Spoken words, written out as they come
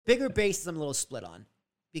bigger bases I'm a little split on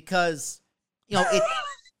because, it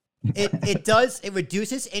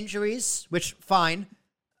reduces injuries, which fine,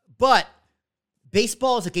 but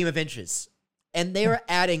baseball is a game of inches, and they are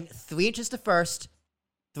adding 3 inches to first,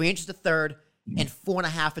 3 inches to third, and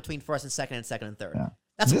 4.5 between first and second and third. Yeah.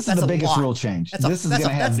 That's the biggest rule change. That's a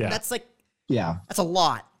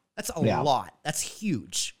lot. That's a lot. That's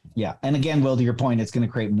huge. Yeah. And again, Will, to your point, it's going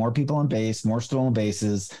to create more people on base, more stolen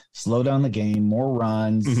bases, slow down the game, more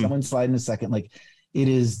runs, someone sliding a second. Like, it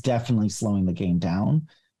is definitely slowing the game down.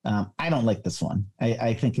 I don't like this one.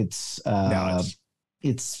 I think it's I don't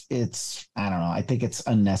know. I think it's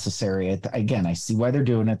unnecessary. Again, I see why they're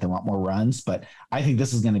doing it. They want more runs, but I think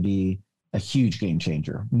this is going to be a huge game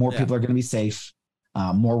changer. More people are going to be safe.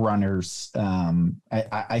 More runners.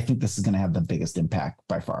 I think this is going to have the biggest impact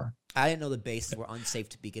by far. I didn't know the bases were unsafe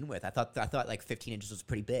to begin with. I thought like 15 inches was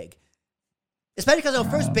pretty big, especially because on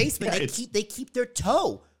first baseman they keep their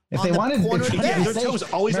toe. If they wanted, their toe was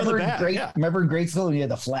always on the bat. Remember in grade school we had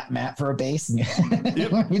the flat mat for a base. We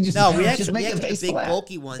actually had big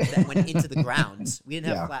bulky ones that went into the grounds. We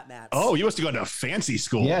didn't have flat mats. Oh, you must have gone to a fancy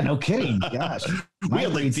school. Yeah, no kidding. Gosh, we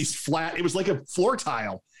had like these flat. It was like a floor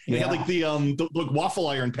tile. They had like the waffle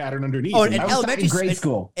iron pattern underneath. Oh, in grade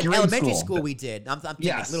school. In elementary school we did. I'm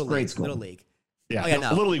thinking Little League. Yeah,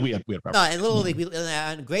 Little League we had problems. In Little League,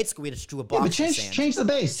 in grade school, we just drew a box. But change the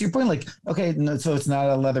base. To your point, like, okay, no, so it's not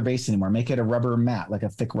a leather base anymore. Make it a rubber mat, like a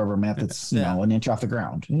thick rubber mat that's an inch off the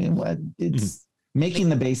ground. It's making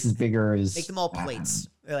the bases bigger is make them all plates.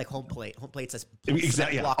 They're like home plates. That's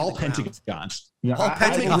exactly all pentagons. All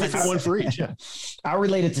pentagons. One for each. Yeah. I'll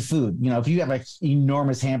relate it to food. If you have an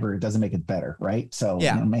enormous hamburger, it doesn't make it better, right? So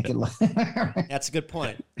make it. That's a good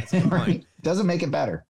point. Right? Doesn't make it better.